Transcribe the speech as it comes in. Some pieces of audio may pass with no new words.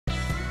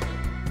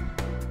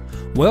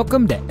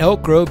Welcome to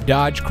Elk Grove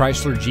Dodge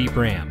Chrysler Jeep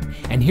Ram,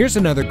 and here's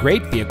another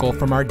great vehicle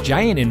from our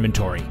giant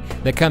inventory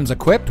that comes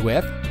equipped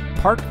with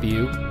Park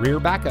View rear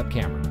backup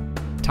camera,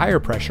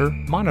 tire pressure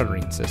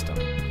monitoring system,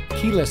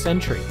 keyless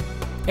entry,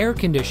 air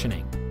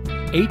conditioning,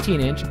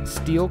 18-inch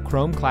steel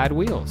chrome-clad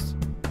wheels.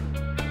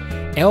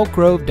 Elk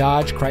Grove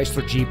Dodge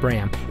Chrysler Jeep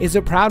Ram is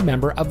a proud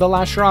member of the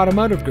Lasher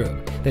Automotive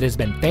Group that has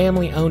been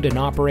family-owned and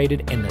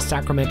operated in the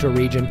Sacramento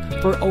region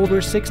for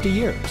over 60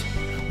 years.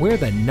 We're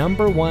the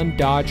 #1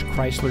 Dodge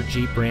Chrysler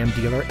Jeep Ram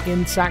dealer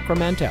in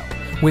Sacramento,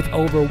 with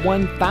over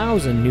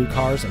 1,000 new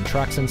cars and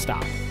trucks in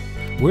stock.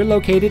 We're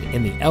located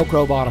in the Elk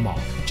Grove Auto Mall,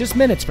 just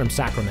minutes from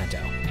Sacramento,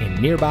 in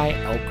nearby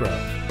Elk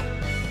Grove.